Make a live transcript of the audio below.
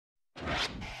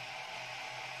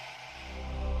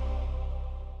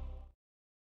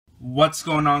What's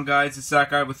going on, guys? It's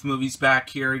that guy with movies back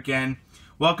here again.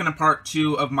 Welcome to part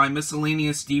 2 of my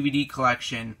Miscellaneous DVD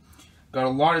collection. Got a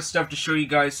lot of stuff to show you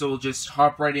guys, so we'll just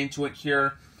hop right into it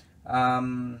here. How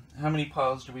many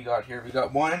piles do we got here? We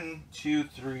got 1, 2,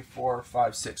 3, 4,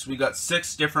 5, 6. We got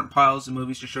 6 different piles of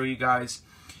movies to show you guys.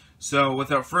 So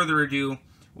without further ado,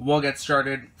 we'll get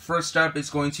started. First up is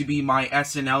going to be my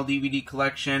SNL DVD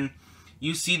collection.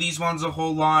 You see these ones a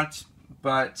whole lot,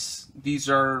 but this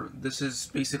is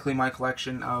basically my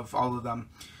collection of all of them.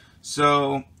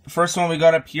 So the first one we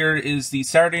got up here is the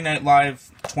Saturday Night Live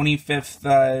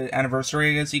 25th anniversary,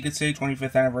 I guess you could say,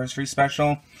 25th anniversary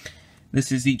special.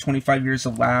 This is the 25 Years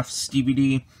of Laughs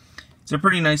DVD. It's a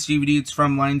pretty nice DVD. It's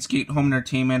from Lionsgate Home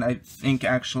Entertainment. I think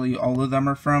actually all of them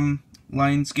are from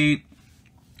Lionsgate.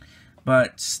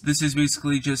 But this is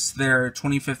basically just their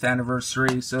 25th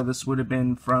anniversary. So this would have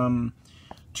been from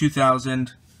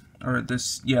 2000.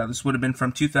 This would have been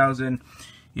from 2000.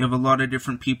 You have a lot of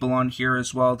different people on here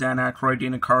as well. Dan Aykroyd,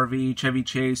 Dana Carvey, Chevy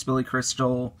Chase, Billy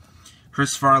Crystal,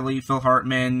 Chris Farley, Phil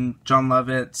Hartman, John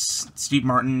Lovitz, Steve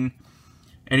Martin,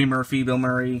 Eddie Murphy, Bill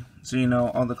Murray. So, you know,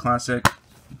 all the classic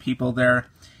people there.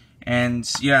 And,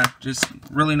 yeah, just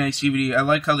really nice DVD. I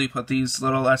like how they put these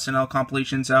little SNL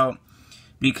compilations out,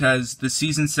 because the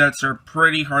season sets are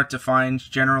pretty hard to find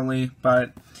generally,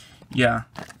 but, yeah.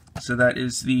 So that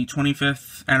is the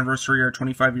 25th anniversary, or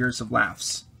 25 Years of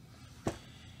Laughs.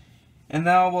 And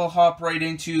now we'll hop right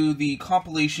into the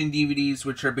compilation DVDs,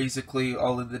 which are basically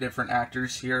all of the different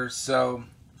actors here. So,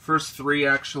 first 3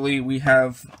 actually, we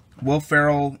have Will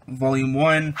Ferrell Volume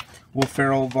 1, Will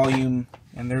Ferrell Volume,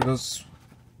 and there goes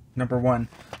number 1.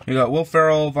 We got Will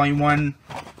Ferrell Volume 1,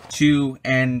 2,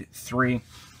 and 3.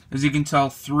 As you can tell,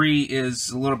 3 is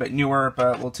a little bit newer,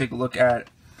 but we'll take a look at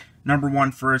number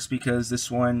 1 first, because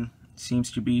this one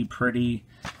seems to be pretty,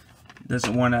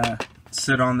 doesn't want to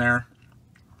sit on there.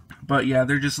 But yeah,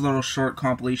 they're just little short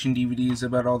compilation DVDs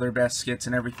about all their best skits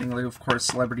and everything. Like, of course,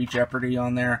 Celebrity Jeopardy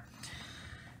on there.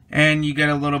 And you get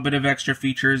a little bit of extra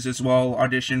features as well.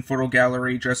 Audition, photo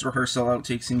gallery, dress rehearsal,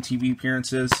 outtakes, and TV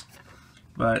appearances.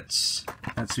 But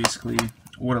that's basically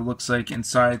what it looks like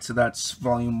inside. So that's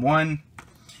Volume 1.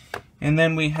 And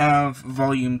then we have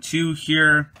Volume 2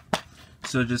 here.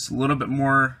 So just a little bit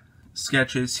more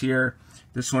sketches here.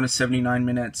 This one is 79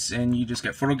 minutes, and you just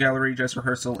get photo gallery, dress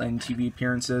rehearsal, and TV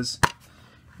appearances.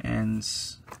 And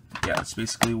yeah, that's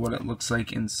basically what it looks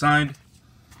like inside.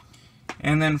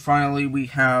 And then finally we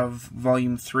have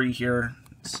Volume 3 here.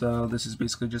 So this is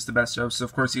basically just the best of. So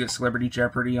of course you get Celebrity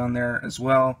Jeopardy on there as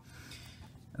well.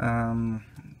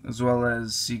 As well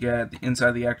as you get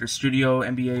Inside the Actors Studio,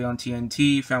 NBA on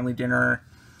TNT, Family Dinner,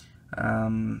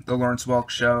 The Lawrence Welk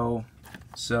Show.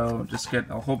 So just get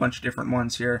a whole bunch of different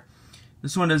ones here.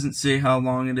 This one doesn't say how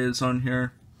long it is on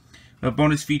here. But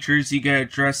bonus features, you get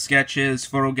dress sketches,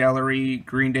 photo gallery,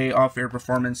 Green Day off-air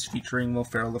performance featuring Will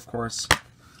Ferrell, of course.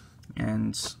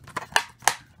 And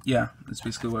yeah, that's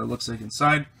basically what it looks like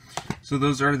inside. So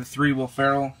those are the 3 Will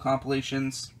Ferrell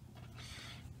compilations.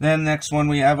 Then next one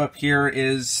we have up here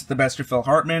is The Best of Phil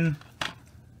Hartman.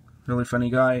 Really funny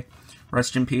guy.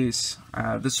 Rest in peace.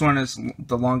 This one is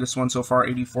the longest one so far,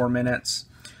 84 minutes.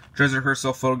 Dress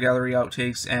rehearsal, photo gallery,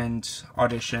 outtakes, and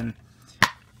audition.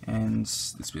 And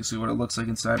that's basically what it looks like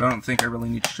inside. I don't think I really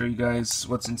need to show you guys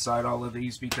what's inside all of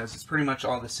these, because it's pretty much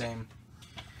all the same.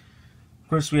 Of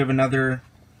course, we have another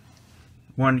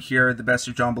one here, The Best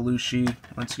of John Belushi.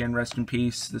 Once again, rest in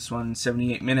peace. This one,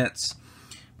 78 minutes.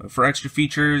 But for extra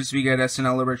features, we get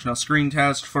SNL Original Screen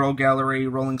Test, photo gallery,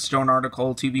 Rolling Stone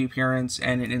article, TV appearance,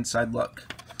 and an inside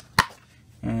look.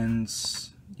 And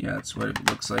yeah, that's what it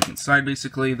looks like inside,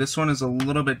 basically. This one is a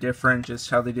little bit different,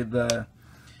 just how they did the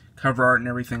cover art and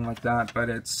everything like that, but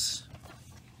it's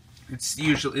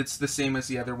the same as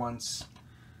the other ones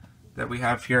that we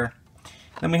have here.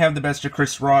 Then we have The Best of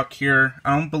Chris Rock here.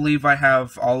 I don't believe I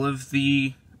have all of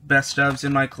the best ofs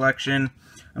in my collection.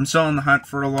 I'm still on the hunt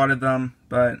for a lot of them,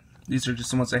 but these are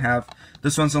just the ones I have.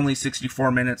 This one's only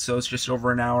 64 minutes, so it's just over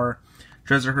an hour.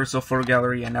 Dress rehearsal, photo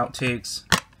gallery, and outtakes.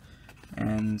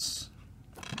 And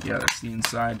yeah, that's the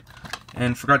inside.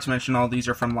 And forgot to mention, all these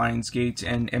are from Lionsgate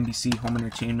and NBC Home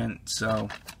Entertainment. So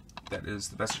that is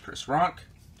The Best of Chris Rock.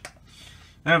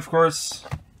 And of course,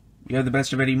 we have The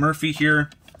Best of Eddie Murphy here.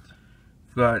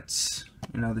 We've got,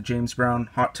 you know, the James Brown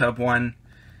hot tub one.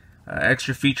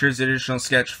 Extra features, additional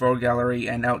sketch, photo gallery,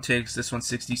 and outtakes. This one's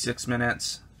 66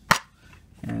 minutes.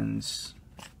 And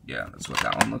yeah, that's what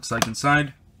that one looks like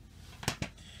inside.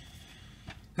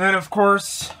 And of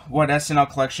course, what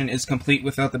SNL collection is complete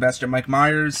without the Best of Mike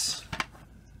Myers?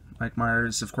 Mike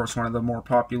Myers, of course, one of the more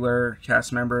popular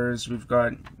cast members. We've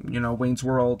got, you know, Wayne's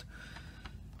World,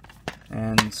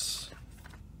 And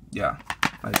yeah,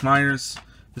 Mike Myers.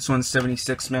 This one's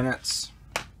 76 minutes.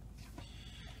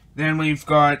 Then we've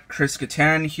got Chris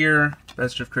Kattan here,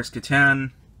 best of Chris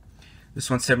Kattan. This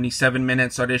one's 77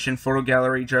 minutes, audition, photo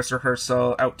gallery, dress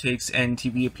rehearsal, outtakes, and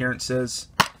TV appearances.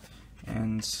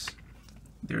 And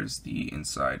there's the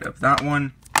inside of that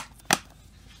one.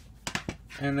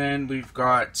 And then we've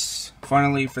got,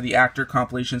 finally, for the actor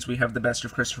compilations, we have the best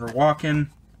of Christopher Walken.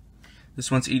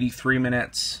 This one's 83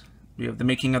 minutes. We have the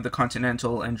making of the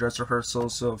Continental and dress rehearsal.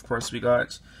 So, of course, we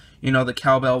got, you know, the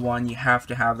cowbell one. You have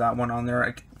to have that one on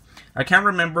there. I can't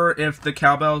remember if the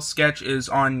cowbell sketch is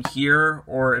on here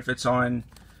or if it's on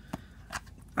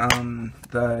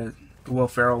the Will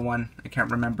Ferrell one. I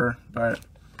can't remember, but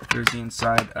here's the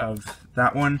inside of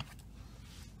that one.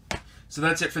 So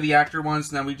that's it for the actor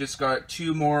ones. Now we just got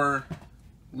two more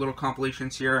little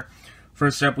compilations here.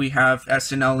 First up, we have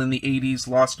SNL in the 80s,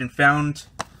 Lost and Found.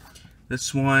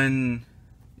 This one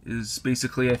is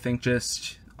basically, I think,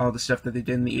 just all the stuff that they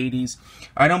did in the 80s.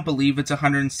 I don't believe it's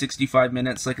 165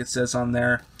 minutes like it says on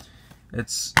there.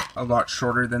 It's a lot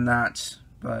shorter than that,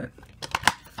 but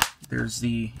there's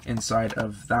the inside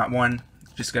of that one.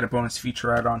 Just got a bonus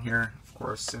featurette on here, of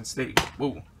course, since they...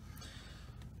 Whoa.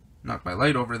 Knocked my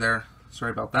light over there.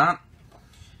 Sorry about that.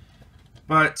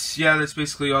 But, yeah, that's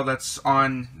basically all that's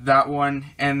on that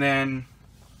one. And then,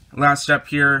 last up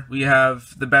here, we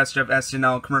have the best of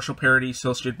SNL commercial parodies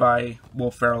hosted by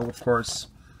Will Ferrell, of course.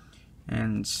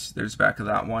 And there's back of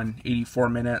that one, 84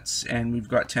 minutes, and we've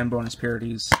got 10 bonus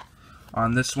parodies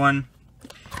on this one.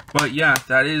 But yeah,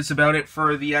 that is about it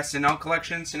for the SNL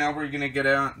collection. So now we're gonna get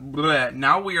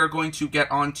now we are going to get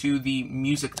onto the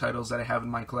music titles that I have in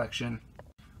my collection.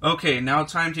 Okay, now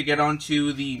time to get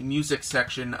onto the music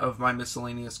section of my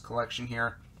miscellaneous collection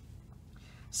here.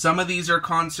 Some of these are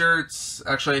concerts.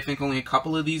 Actually, I think only a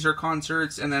couple of these are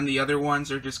concerts, and then the other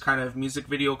ones are just kind of music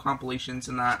video compilations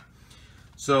and that.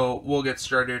 So we'll get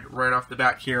started right off the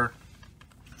bat here.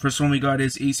 First one we got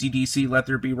is AC/DC Let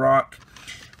There Be Rock,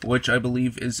 which I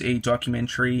believe is a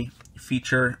documentary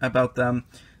feature about them.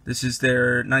 This is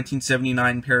their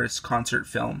 1979 Paris concert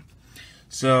film.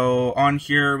 So on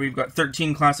here we've got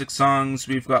 13 classic songs.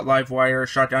 We've got Live Wire,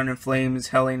 Shot Down in Flames,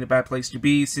 Hell Ain't a Bad Place to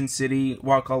Be, Sin City,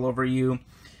 Walk All Over You,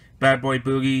 Bad Boy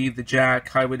Boogie, The Jack,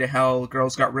 Highway to Hell,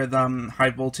 Girls Got Rhythm,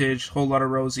 High Voltage, Whole Lotta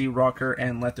Rosie, Rocker,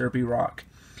 and Let There Be Rock.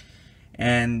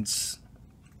 And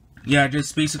yeah,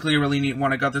 just basically a really neat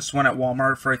one. I got this one at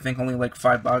Walmart for I think only like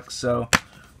 $5, so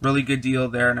really good deal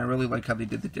there, and I really like how they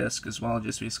did the disc as well,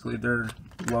 just basically their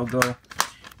logo,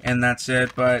 and that's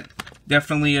it. But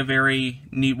definitely a very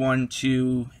neat one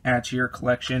to add to your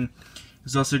collection.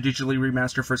 It's also digitally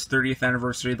remastered for its 30th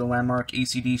anniversary of the landmark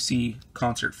AC/DC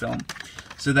concert film.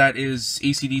 So that is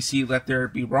AC/DC Let There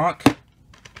Be Rock.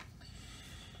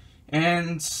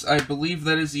 And I believe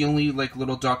that is the only like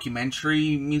little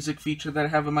documentary music feature that I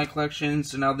have in my collection.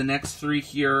 So now the next three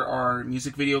here are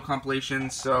music video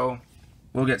compilations. So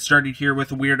we'll get started here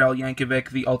with Weird Al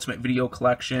Yankovic, The Ultimate Video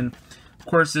Collection. Of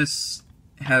course, this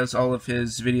has all of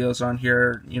his videos on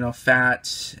here. You know,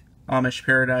 Fat, Amish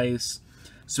Paradise,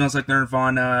 Smells Like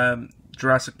Nirvana,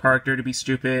 Jurassic Park, Dare to Be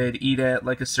Stupid, Eat It,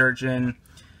 Like a Surgeon,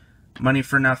 Money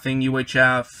for Nothing,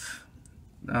 UHF,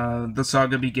 The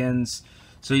Saga Begins.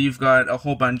 So you've got a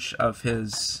whole bunch of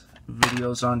his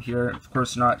videos on here. Of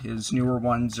course, not his newer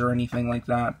ones or anything like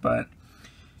that, but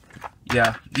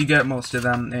yeah, you get most of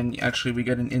them. And actually, we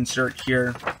get an insert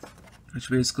here, which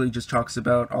basically just talks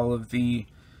about all the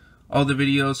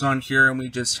videos on here, and we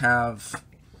just have,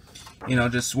 you know,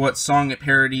 just what song it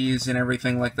parodies and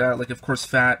everything like that. Like, of course,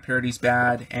 Fat parodies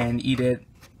Bad, and Eat It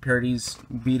parodies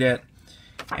Beat It,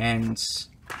 and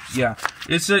yeah,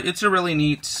 it's a really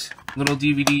neat little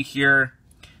DVD here.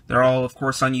 They're all, of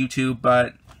course, on YouTube,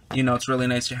 but, you know, it's really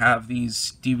nice to have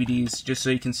these DVDs just so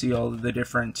you can see all of the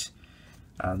different,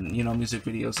 you know, music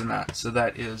videos and that. So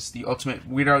that is the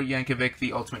Weird Al Yankovic,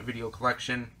 The Ultimate Video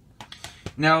Collection.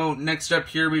 Now, next up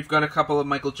here, we've got a couple of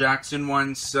Michael Jackson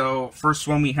ones. So, first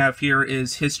one we have here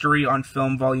is History on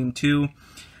Film Volume 2.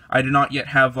 I do not yet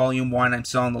have Volume 1. I'm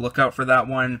still on the lookout for that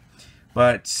one.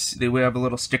 But we have a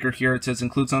little sticker here. It says,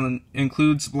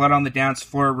 includes Blood on the Dance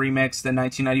Floor remix, the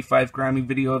 1995 Grammy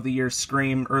Video of the Year,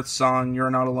 Scream, Earth Song, You're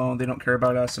Not Alone, They Don't Care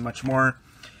About Us, and much more.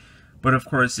 But of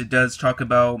course, it does talk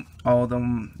about all of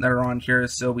them that are on here.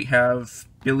 So we have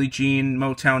Billie Jean,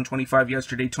 Motown, 25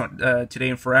 Yesterday, Today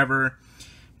and Forever,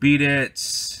 Beat It,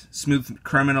 Smooth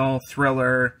Criminal,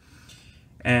 Thriller,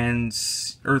 and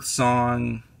Earth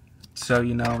Song. So,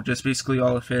 you know, just basically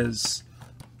all of his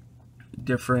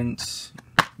different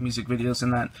music videos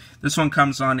and that. This one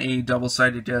comes on a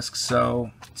double-sided disc,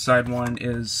 so side one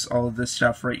is all of this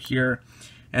stuff right here,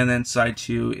 And then side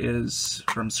 2 is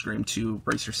from Scream 2,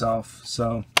 Brace Yourself.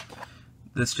 So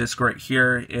this disc right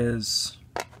here has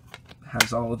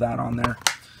all of that on there.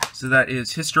 So that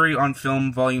is History on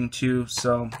Film Volume 2.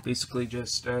 So basically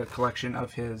just a collection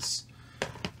of his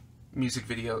music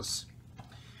videos.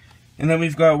 And then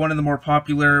we've got one of the more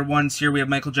popular ones here. We have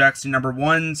Michael Jackson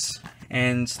 #1s.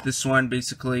 And this one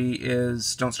basically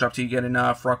is Don't Stop Till You Get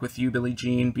Enough, Rock With You, Billie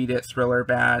Jean, Beat It, Thriller,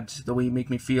 Bad, The Way You Make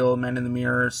Me Feel, Man in the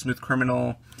Mirror, Smooth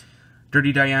Criminal,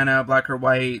 Dirty Diana, Black or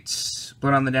White,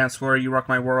 Blood on the Dance Floor, You Rock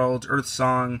My World, Earth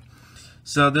Song.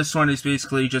 So this one is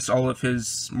basically just all of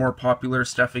his more popular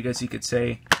stuff, I guess you could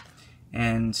say.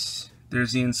 And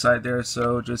there's the inside there,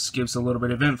 so it just gives a little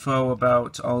bit of info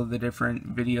about all of the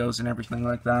different videos and everything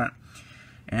like that.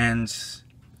 And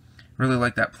really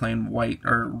like that plain white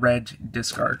or red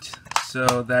disc art.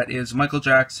 So that is Michael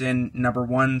Jackson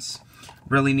 #1s.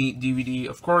 Really neat DVD.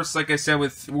 Of course, like I said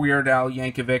with Weird Al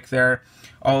Yankovic there,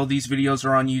 all of these videos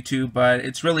are on YouTube, but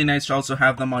it's really nice to also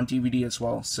have them on DVD as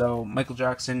well. So Michael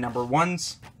Jackson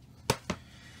 #1s.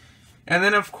 And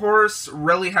then of course,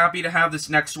 really happy to have this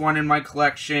next one in my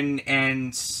collection,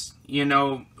 and you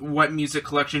know, what music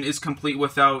collection is complete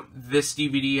without this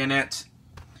DVD in it?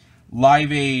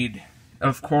 Live Aid.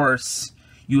 Of course,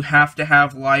 you have to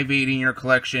have Live Aid in your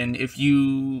collection. If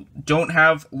you don't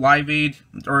have Live Aid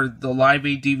or the Live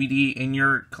Aid DVD in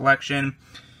your collection,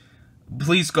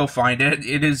 please go find it.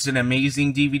 It is an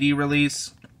amazing DVD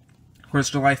release. Of course,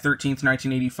 July 13th,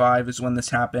 1985 is when this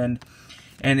happened.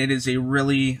 And it is a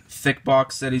really thick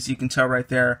box set, as you can tell right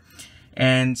there.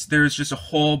 And there's just a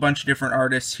whole bunch of different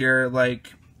artists here,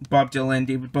 like Bob Dylan,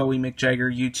 David Bowie, Mick Jagger,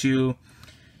 U2.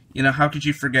 You know, how could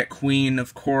you forget Queen,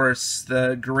 of course,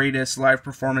 the greatest live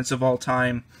performance of all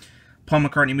time. Paul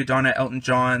McCartney, Madonna, Elton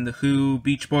John, The Who,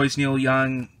 Beach Boys, Neil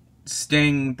Young,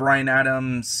 Sting, Bryan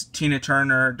Adams, Tina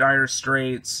Turner, Dire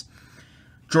Straits,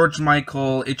 George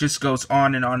Michael. It just goes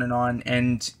on and on and on,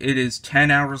 and it is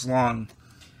 10 hours long.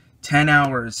 10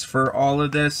 hours for all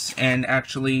of this, and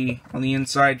actually on the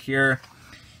inside here,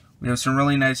 we have some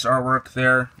really nice artwork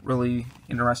there, really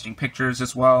interesting pictures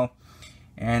as well.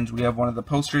 And we have one of the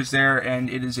posters there, and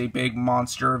it is a big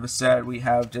monster of a set. We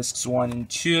have discs 1 and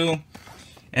 2,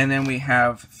 and then we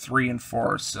have 3 and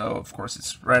 4. So, of course, it's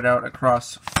spread out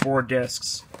across 4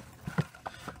 discs.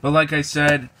 But like I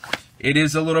said, it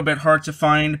is a little bit hard to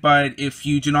find, but if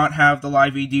you do not have the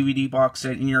Live Aid DVD box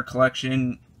set in your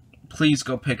collection, please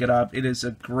go pick it up. It is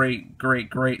a great,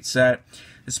 great, great set,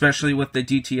 especially with the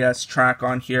DTS track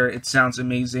on here. It sounds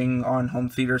amazing on home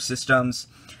theater systems,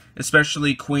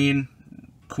 especially Queen.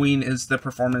 Queen is the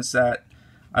performance that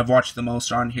I've watched the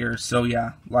most on here, so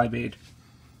yeah, Live Aid.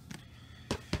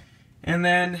 And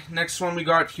then, next one we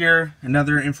got here,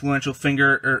 another influential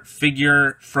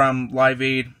figure from Live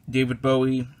Aid, David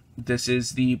Bowie. This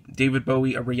is the David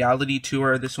Bowie A Reality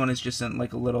Tour. This one is just in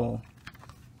like a little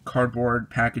cardboard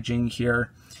packaging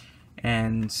here,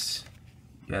 and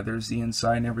yeah, there's the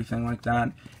inside and everything like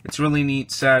that. It's a really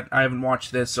neat set. I haven't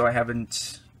watched this, so I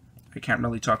can't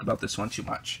really talk about this one too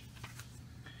much.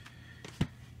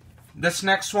 This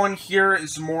next one here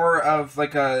is more of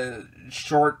like a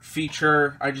short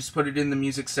feature. I just put it in the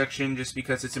music section just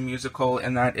because it's a musical,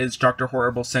 and that is Dr.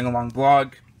 Horrible Sing-Along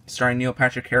Vlog, starring Neil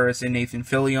Patrick Harris and Nathan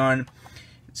Fillion.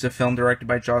 It's a film directed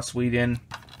by Joss Whedon.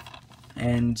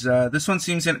 And this one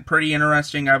seems pretty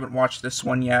interesting. I haven't watched this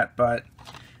one yet, but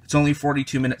it's only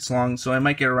 42 minutes long, so I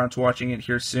might get around to watching it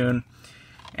here soon.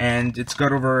 And it's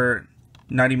got over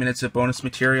 90 minutes of bonus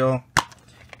material.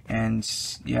 And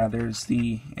yeah, there's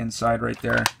the inside right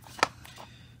there.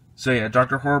 So yeah,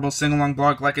 Dr. Horrible Sing-Along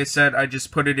Vlog. Like I said, I just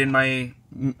put it in my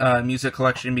music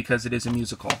collection because it is a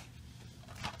musical.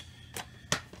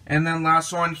 And then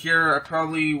last one here, I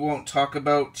probably won't talk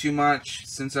about too much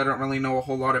since I don't really know a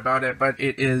whole lot about it, but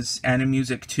it is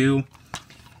Animusic 2.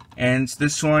 And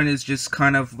this one is just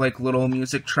kind of like little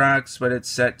music tracks, but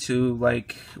it's set to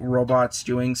like robots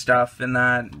doing stuff and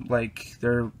that. Like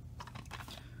they're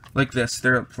like this,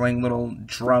 they're playing little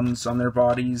drums on their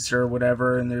bodies or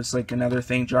whatever, and there's like another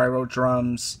thing, gyro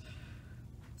drums.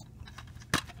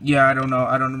 Yeah, I don't know,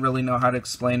 I don't really know how to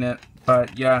explain it,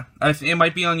 but yeah, it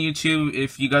might be on YouTube.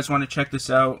 If you guys want to check this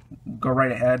out, go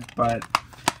right ahead. But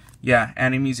yeah,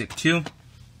 Animusic 2.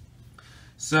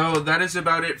 So that is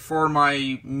about it for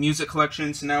my music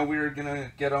collections. Now we're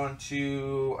gonna get on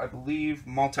to, I believe,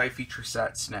 multi-feature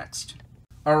sets next.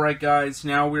 Alright guys,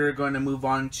 now we're going to move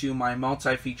on to my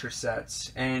multi-feature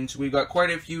sets, and we've got quite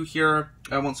a few here.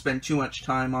 I won't spend too much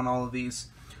time on all of these,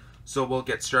 so we'll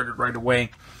get started right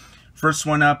away. First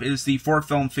one up is the 4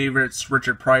 film favorites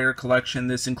Richard Pryor collection,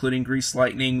 this including Grease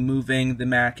Lightning, Moving, The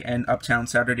Mac, and Uptown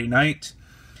Saturday Night.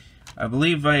 I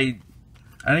believe I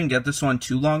I didn't get this one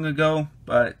too long ago,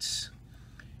 but,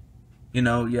 you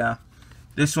know, yeah.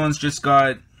 This one's just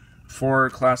got 4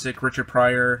 classic Richard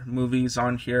Pryor movies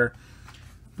on here,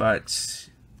 but,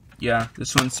 yeah,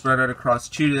 this one's spread out across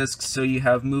 2 discs, so you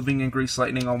have Moving and Grease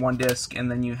Lightning on one disc,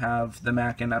 and then you have The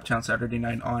Mac and Uptown Saturday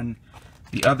Night on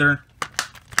the other.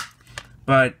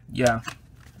 But, yeah,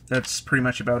 that's pretty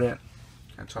much about it.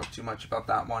 Can't talk too much about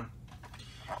that one.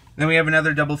 Then we have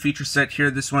another double feature set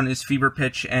here. This one is Fever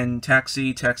Pitch and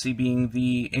Taxi. Taxi being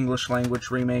the English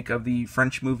language remake of the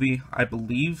French movie, I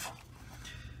believe.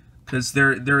 Because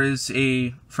there is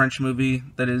a French movie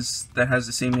that has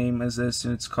the same name as this,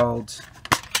 and it's called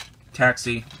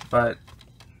Taxi. But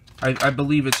I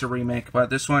believe it's a remake. But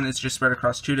this one is just spread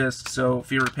across 2 discs. So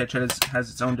Fever Pitch has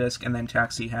its own disc, and then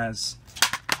Taxi has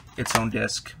its own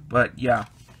disc. But yeah,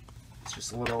 it's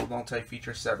just a little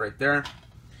multi-feature set right there.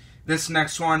 This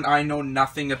next one I know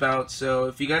nothing about, so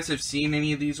if you guys have seen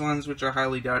any of these ones, which I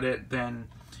highly doubt it, then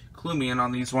clue me in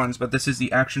on these ones. But this is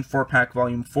the Action 4-Pack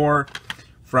Volume 4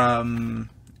 from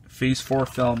Phase 4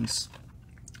 Films.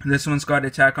 This one's got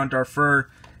Attack on Darfur,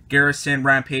 Garrison,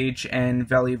 Rampage, and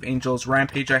Valley of Angels.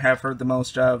 Rampage I have heard the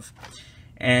most of,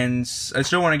 and I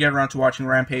still want to get around to watching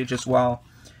Rampage as well.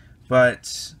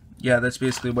 But yeah, that's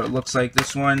basically what it looks like.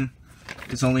 This one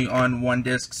is only on 1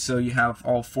 disc, so you have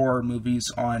all 4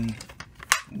 movies on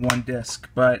 1 disc.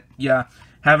 But yeah,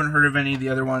 haven't heard of any of the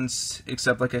other ones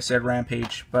except, like I said,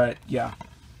 Rampage. But yeah.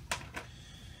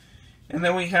 And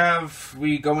then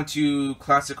we go into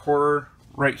classic horror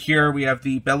right here. We have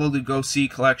the Bela Lugosi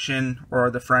collection, or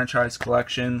the franchise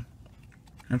collection.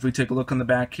 And if we take a look on the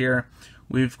back here,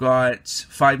 we've got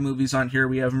 5 movies on here.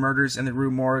 We have Murders in the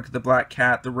Rue Morgue, The Black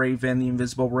Cat, The Raven, The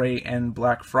Invisible Ray, and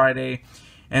Black Friday.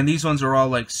 And these ones are all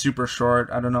like super short.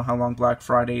 I don't know how long Black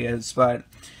Friday is, but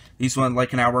these ones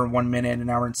like 1 hour and 1 minute, 1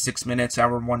 hour and 6 minutes,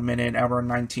 hour and 1 minute, hour and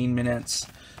 19 minutes.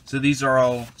 So these are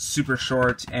all super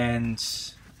short, and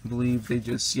I believe they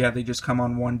just come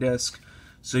on 1 disc.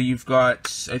 So you've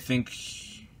got, I think,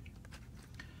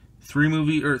 3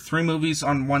 movies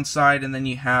on one side, and then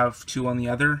you have 2 on the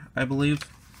other, I believe.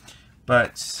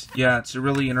 But yeah, it's a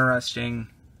really interesting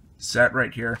set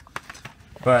right here.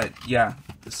 But yeah,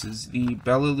 this is the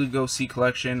Bela Lugosi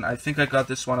collection. I think I got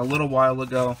this one a little while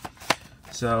ago,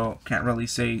 so can't really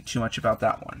say too much about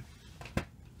that one.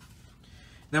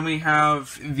 Then we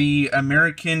have the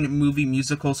American Movie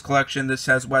Musicals collection. This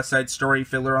has West Side Story,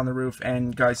 Fiddler on the Roof,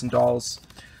 and Guys and Dolls.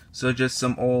 So just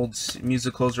some old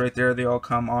musicals right there. They all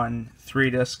come on 3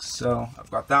 discs, so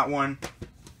I've got that one.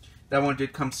 That one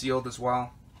did come sealed as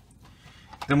well.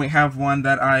 Then we have one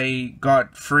that I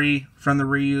got free from the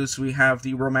reuse. We have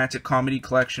the Romantic Comedy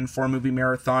Collection 4-movie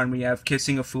marathon. We have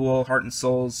Kissing a Fool, Heart and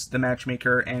Souls, The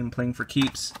Matchmaker, and Playing for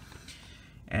Keeps.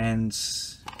 And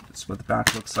that's what the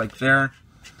back looks like there.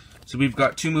 So we've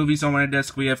got 2 movies on 1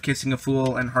 disc. We have Kissing a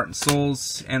Fool and Heart and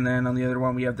Souls. And then on the other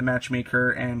one we have The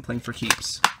Matchmaker and Playing for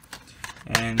Keeps.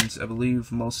 And I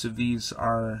believe most of these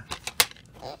are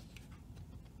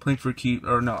Playing for Keeps,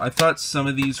 or no, I thought some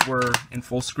of these were in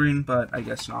full screen, but I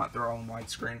guess not. They're all in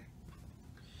widescreen.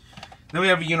 Then we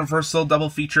have a Universal double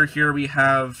feature here. We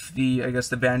have the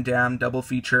Van Damme double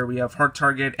feature. We have Hard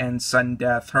Target and Sudden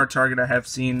Death. Hard Target I have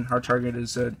seen. Hard Target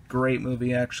is a great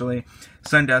movie, actually.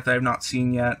 Sudden Death I have not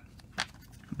seen yet.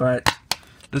 But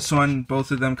this one,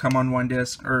 both of them come on 1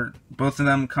 disc, or both of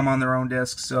them come on their own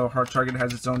disc. So Hard Target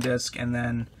has its own disc, and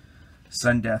then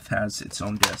Sudden Death has its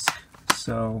own disc.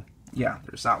 So yeah,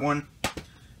 there's that one.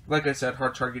 Like I said,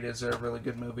 Hard Target is a really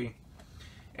good movie.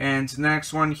 And the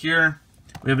next one here,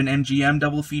 we have an MGM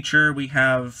double feature. We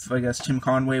have, I guess, Tim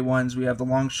Conway ones. We have The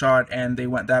Long Shot and They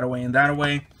Went That Away and That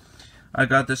Away. I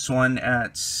got this one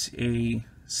at a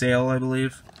sale, I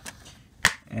believe.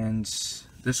 And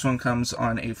this one comes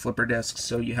on a flipper disc,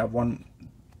 so you have one,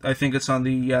 I think it's on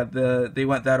the They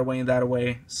Went That Away and That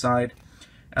Away side.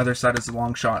 Other side is The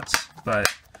Long Shots, but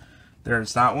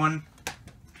there's that one.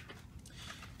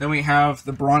 Then we have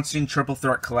the Bronson Triple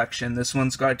Threat Collection. This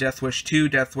one's got Death Wish 2,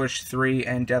 Death Wish 3,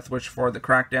 and Death Wish 4, The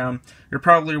Crackdown. You're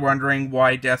probably wondering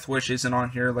why Death Wish isn't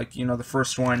on here, like, you know, the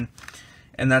first one.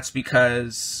 And that's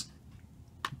because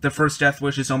the first Death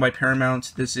Wish is owned by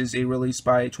Paramount. This is a release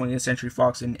by 20th Century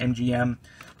Fox and MGM.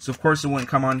 So, of course, it wouldn't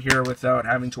come on here without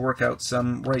having to work out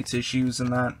some rights issues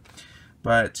and that.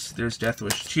 But there's Death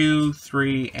Wish 2,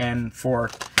 3, and 4.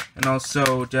 And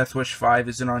also, Death Wish 5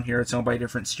 isn't on here. It's owned by a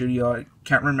different studio. I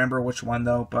can't remember which one,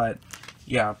 though. But,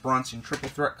 yeah, Bronson Triple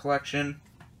Threat Collection.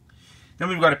 Then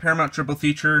we've got a Paramount Triple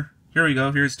Feature. Here we go.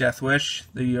 Here's Death Wish,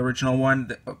 the original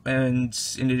one. And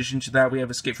in addition to that, we have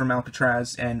Escape from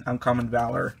Alcatraz and Uncommon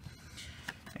Valor.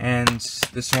 And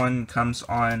this one comes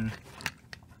on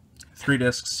 3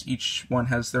 discs. Each one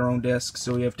has their own disc.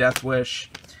 So we have Death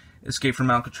Wish, Escape from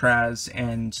Alcatraz,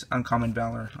 and Uncommon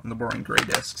Valor on the boring gray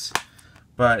discs.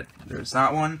 But there's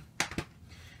that one.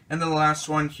 And then the last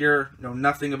one here, know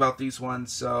nothing about these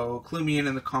ones, so clue me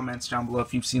in the comments down below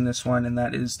if you've seen this one, and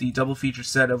that is the double feature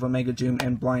set of Omega Doom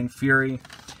and Blind Fury.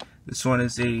 This one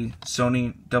is a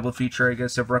Sony double feature, I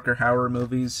guess, of Rutger Hauer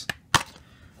movies.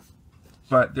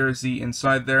 But there's the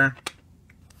inside there.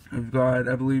 We've got,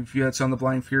 I believe, yeah, it's on the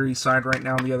Blind Fury side right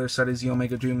now, and the other side is the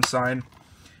Omega Doom side.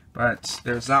 But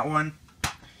there's that one.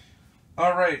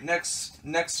 Alright,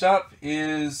 next up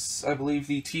is, I believe,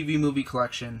 the TV movie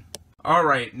collection.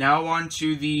 Alright, now on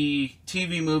to the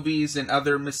TV movies and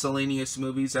other miscellaneous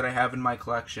movies that I have in my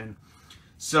collection.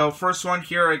 So, first one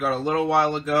here I got a little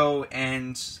while ago,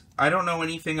 and I don't know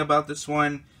anything about this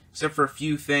one, except for a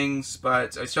few things,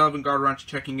 but I still haven't got around to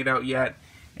checking it out yet.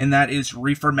 And that is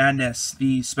Reefer Madness,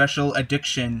 the special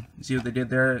edition. See what they did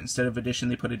there? Instead of edition,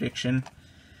 they put addiction.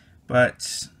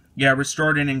 But, yeah,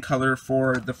 restored and in color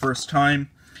for the first time.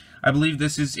 I believe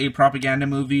this is a propaganda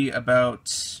movie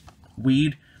about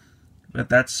weed. But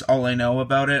that's all I know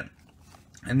about it.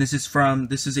 And this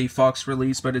is a Fox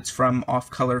release, but it's from Off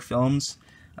Color Films.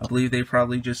 I believe they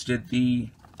probably just did the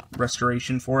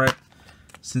restoration for it,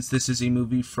 since this is a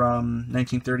movie from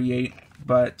 1938.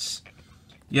 But,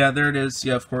 yeah, there it is.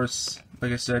 Yeah, of course,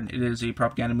 like I said, it is a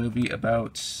propaganda movie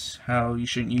about how you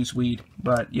shouldn't use weed.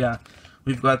 But, yeah,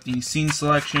 we've got the scene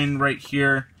selection right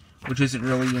here, which isn't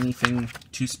really anything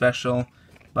too special.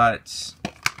 But,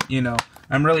 you know,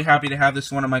 I'm really happy to have this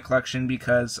one in my collection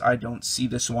because I don't see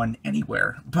this one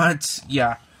anywhere. But,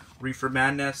 yeah, Reefer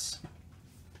Madness.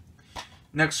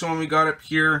 Next one we got up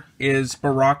here is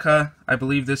Baraka. I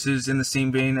believe this is in the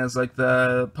same vein as, like,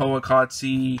 the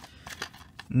Powakotze,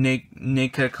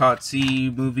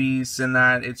 Nekakotze movies, and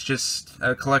that it's just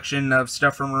a collection of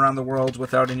stuff from around the world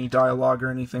without any dialogue or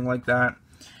anything like that.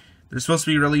 They're supposed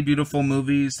to be really beautiful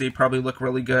movies. They probably look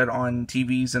really good on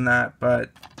TVs and that, but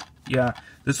yeah,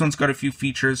 this one's got a few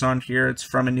features on here. It's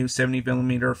from a new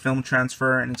 70mm film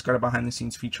transfer, and it's got a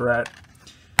behind-the-scenes featurette.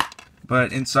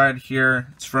 But inside here,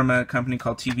 it's from a company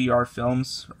called TVR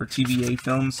Films, or TVA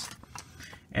Films.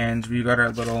 And we got our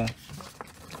little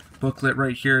booklet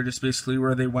right here, just basically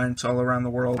where they went all around the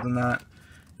world and that,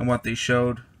 and what they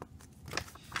showed.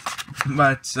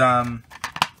 But,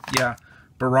 yeah,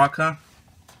 Baraka.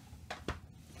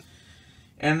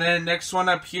 And then next one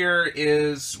up here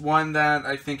is one that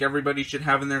I think everybody should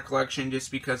have in their collection just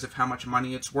because of how much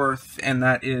money it's worth, and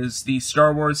that is the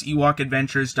Star Wars Ewok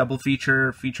Adventures double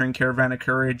feature featuring Caravan of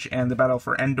Courage and The Battle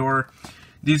for Endor.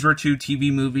 These were 2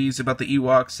 TV movies about the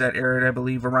Ewoks that aired, I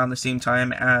believe, around the same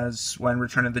time as when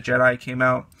Return of the Jedi came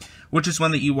out, which is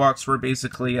when the Ewoks were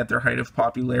basically at their height of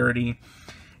popularity.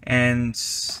 And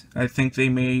I think they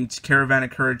made Caravan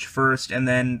of Courage first, and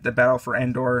then The Battle for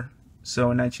Endor,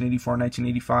 so in 1984,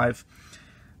 1985.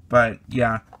 But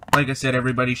yeah, like I said,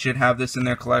 everybody should have this in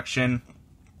their collection,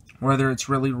 whether it's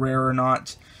really rare or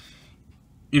not.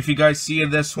 If you guys see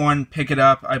this one, pick it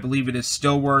up. I believe it is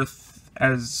still worth,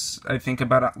 as I think,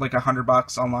 about like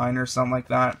 $100 online or something like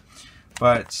that.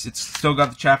 But it's still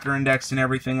got the chapter index and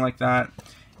everything like that.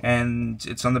 And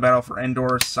it's on the Battle for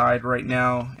Endor side right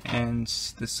now, and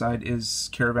this side is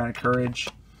Caravan of Courage.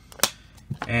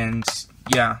 And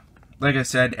yeah, like I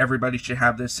said, everybody should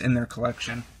have this in their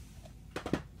collection.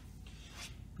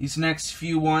 These next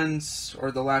few ones,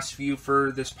 or the last few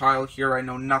for this pile here, I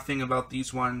know nothing about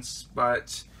these ones,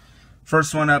 but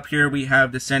first one up here we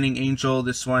have Descending Angel.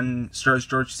 This one stars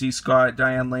George C. Scott,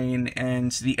 Diane Lane,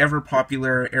 and the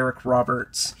ever-popular Eric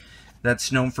Roberts,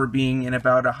 that's known for being in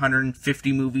about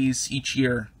 150 movies each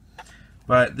year.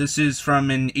 But this is from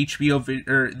an HBO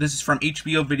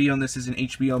Video, and this is an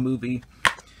HBO movie.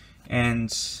 And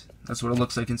that's what it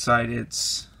looks like inside.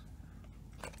 It's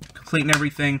complete and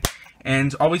everything.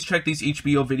 And always check these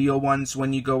HBO Video ones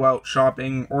when you go out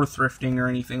shopping or thrifting or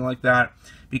anything like that,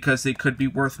 because they could be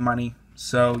worth money.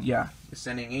 So yeah,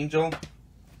 Descending Angel.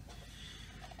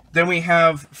 Then we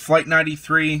have Flight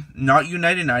 93, not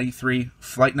United 93,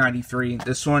 Flight 93.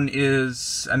 This one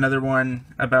is another one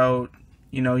about,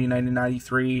 you know, United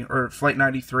 93, or Flight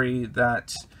 93,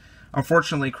 that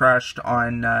unfortunately crashed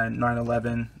on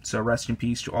 9/11, so rest in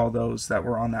peace to all those that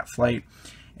were on that flight.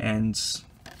 And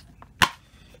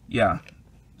yeah,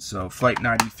 so Flight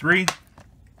 93,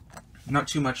 not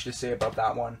too much to say about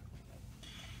that one.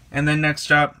 And then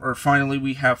next up, or finally,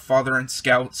 we have Father and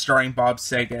Scout, starring Bob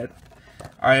Saget.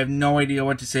 I have no idea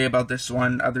what to say about this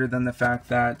one, other than the fact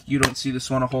that you don't see this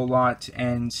one a whole lot,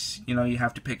 and, you know, you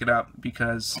have to pick it up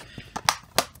because,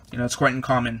 you know, it's quite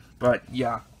uncommon. But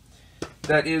yeah,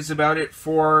 that is about it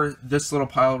for this little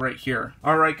pile right here.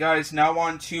 Alright guys, now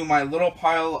on to my little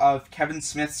pile of Kevin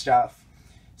Smith stuff.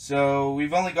 So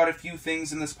we've only got a few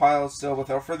things in this pile, so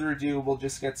without further ado, we'll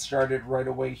just get started right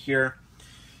away here.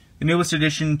 The newest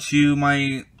addition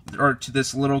to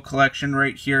this little collection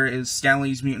right here is Stan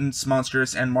Lee's Mutants,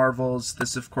 Monsters, and Marvels.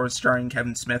 This, of course, starring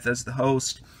Kevin Smith as the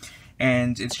host.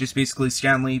 And it's just basically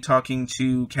Stan Lee talking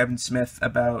to Kevin Smith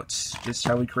about just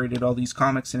how he created all these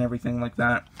comics and everything like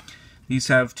that. These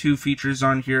have two features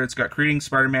on here. It's got Creating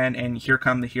Spider-Man and Here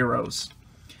Come the Heroes.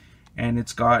 And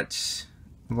it's got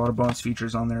a lot of bonus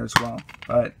features on there as well.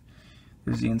 But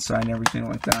there's the inside and everything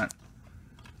like that.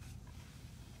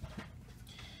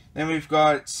 Then we've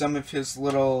got some of his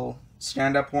little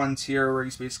stand-up ones here where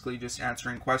he's basically just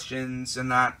answering questions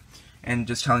and that, and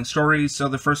just telling stories. So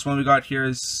the first one we got here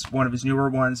is one of his newer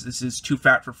ones. This is Too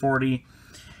Fat for 40,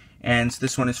 and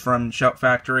this one is from Shout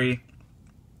Factory.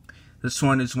 This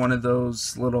one is one of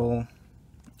those little,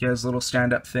 little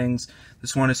stand-up things.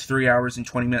 This one is 3 hours and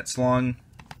 20 minutes long,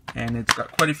 and it's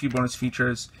got quite a few bonus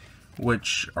features,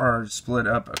 which are split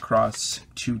up across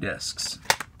 2 discs.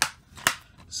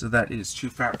 So that is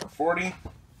Too Fat for 40.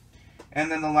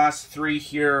 And then the last 3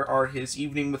 here are his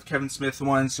Evening with Kevin Smith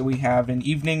ones. So we have an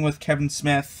Evening with Kevin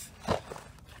Smith.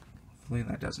 Hopefully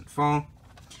that doesn't fall.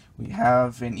 We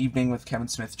have an Evening with Kevin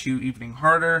Smith 2, Evening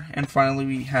Harder. And finally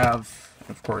we have,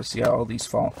 of course, yeah, all these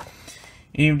fall.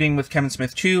 Evening with Kevin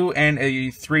Smith 2 and a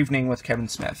 3-evening with Kevin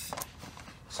Smith.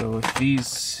 So if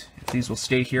these will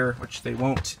stay here, which they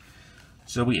won't.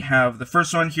 So we have the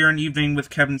first one here, an Evening with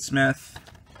Kevin Smith.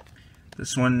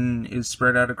 This one is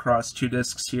spread out across 2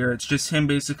 discs here. It's just him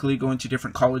basically going to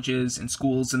different colleges and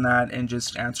schools and that, and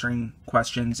just answering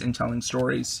questions and telling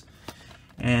stories.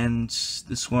 And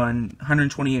this one,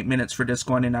 128 minutes for disc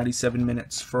 1 and 97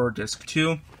 minutes for disc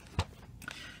 2.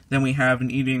 Then we have an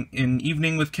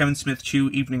Evening with Kevin Smith 2,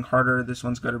 Evening Harder. This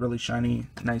one's got a really shiny,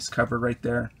 nice cover right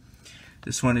there.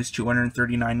 This one is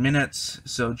 239 minutes,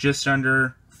 so just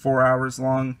under 4 hours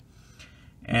long.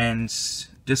 And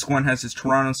Disc 1 has his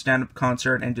Toronto stand-up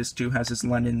concert, and Disc 2 has his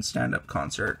London stand-up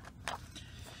concert.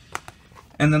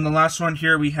 And then the last one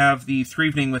here, we have the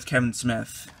 3-evening with Kevin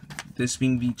Smith. This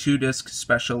being the 2-disc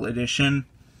special edition.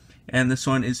 And this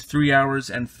one is 3 hours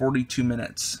and 42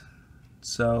 minutes.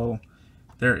 So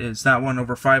there is that one,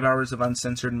 over 5 hours of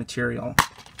uncensored material.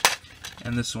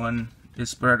 And this one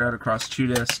is spread out across 2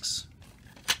 discs.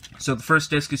 So the first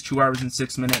disc is 2 hours and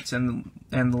 6 minutes, and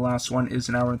the last one is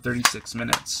 1 hour and 36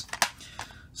 minutes.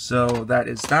 So that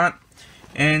is that.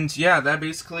 And yeah, that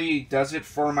basically does it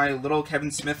for my little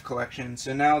Kevin Smith collection.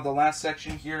 So now the last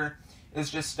section here is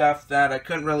just stuff that I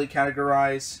couldn't really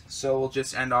categorize, so we'll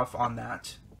just end off on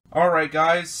that. Alright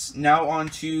guys, now on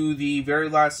to the very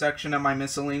last section of my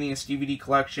miscellaneous DVD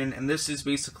collection, and this is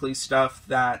basically stuff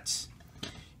that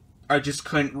I just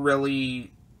couldn't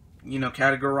really,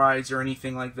 categorize or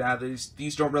anything like that.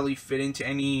 These don't really fit into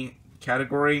any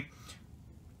category.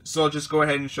 So I'll just go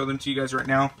ahead and show them to you guys right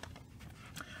now.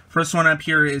 First one up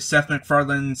here is Seth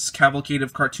MacFarlane's Cavalcade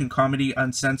of Cartoon Comedy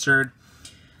Uncensored.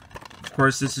 Of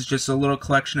course, this is just a little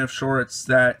collection of shorts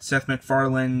that Seth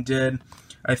MacFarlane did.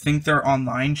 I think they're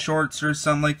online shorts or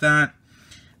something like that.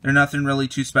 They're nothing really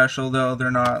too special though. They're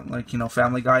not like,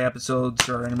 Family Guy episodes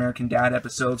or an American Dad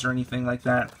episodes or anything like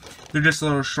that. They're just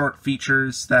little short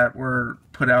features that were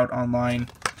put out online.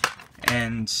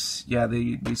 And yeah,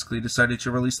 they basically decided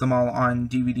to release them all on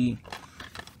DVD.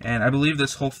 And I believe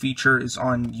this whole feature is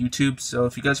on YouTube. So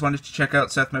if you guys wanted to check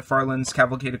out Seth MacFarlane's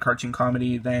Cavalcade of Cartoon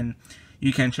Comedy, then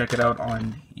you can check it out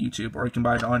on YouTube, or you can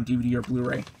buy it on DVD or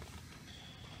Blu-ray.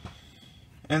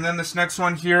 And then this next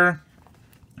one here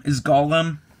is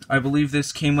Gollum. I believe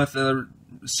this came with a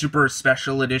super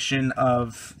special edition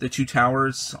of The Two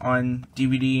Towers on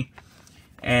DVD.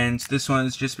 And this one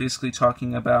is just basically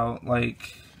talking about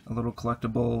like a little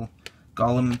collectible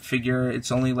Gollum figure.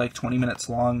 It's only like 20 minutes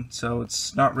long, so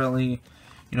it's not really,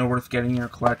 worth getting in your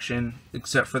collection,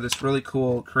 except for this really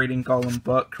cool Creating Gollum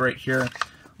book right here.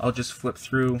 I'll just flip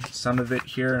through some of it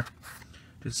here.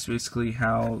 Just basically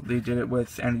how they did it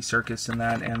with Andy Serkis and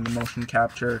that, and the motion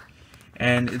capture.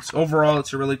 And overall,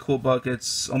 it's a really cool book.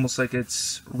 It's almost like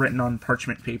it's written on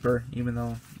parchment paper, even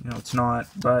though, it's not.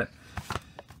 But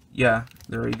yeah,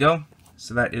 there we go.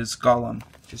 So that is Gollum.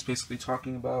 Just basically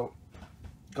talking about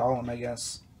Gollum, I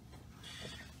guess.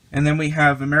 And then we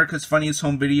have America's Funniest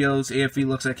Home Videos, AFV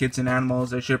Looks at Kids and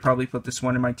Animals. I should probably put this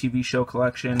one in my TV show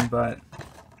collection, but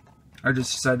I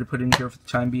just decided to put it in here for the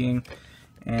time being.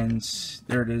 And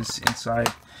there it is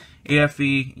inside.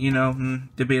 AFV,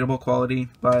 debatable quality,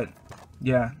 but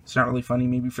yeah, it's not really funny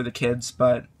maybe for the kids,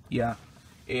 but yeah,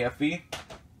 AFV.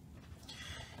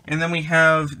 And then we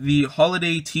have the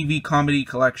Holiday TV Comedy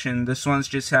Collection. This one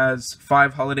just has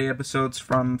 5 holiday episodes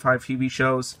from 5 TV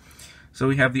shows. So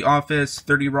we have The Office,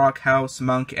 30 Rock, House,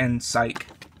 Monk, and Psych.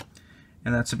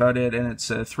 And that's about it. And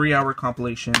it's a 3-hour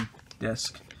compilation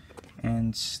disc.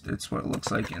 And that's what it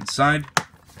looks like inside.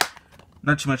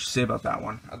 Not too much to say about that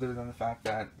one, other than the fact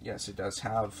that, yes, it does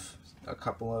have a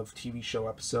couple of TV show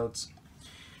episodes.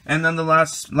 And then the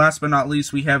last but not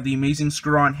least, we have The Amazing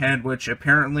Screw-On Head, which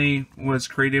apparently was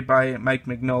created by Mike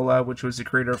Mignola, which was the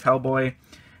creator of Hellboy.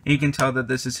 And you can tell that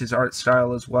this is his art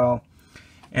style as well.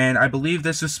 And I believe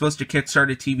this was supposed to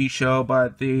kickstart a TV show,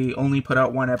 but they only put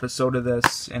out 1 episode of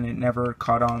this, and it never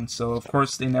caught on. So, of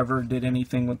course, they never did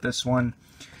anything with this one.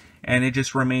 And it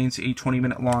just remains a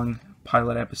 20-minute long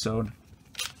pilot episode.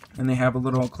 And they have a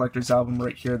little collector's album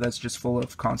right here that's just full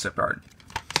of concept art.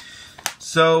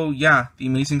 So, yeah, The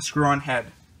Amazing Screw-On Head.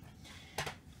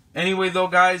 Anyway, though,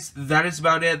 guys, that is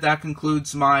about it. That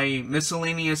concludes my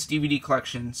miscellaneous DVD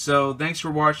collection. So, thanks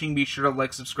for watching. Be sure to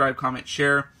like, subscribe, comment,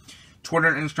 share. Twitter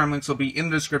and Instagram links will be in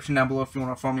the description down below if you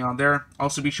want to follow me on there.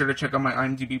 Also, be sure to check out my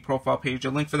IMDb profile page.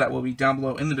 A link for that will be down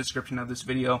below in the description of this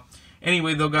video.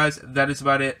 Anyway, though, guys, that is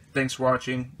about it. Thanks for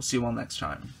watching. We'll see you all next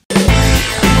time.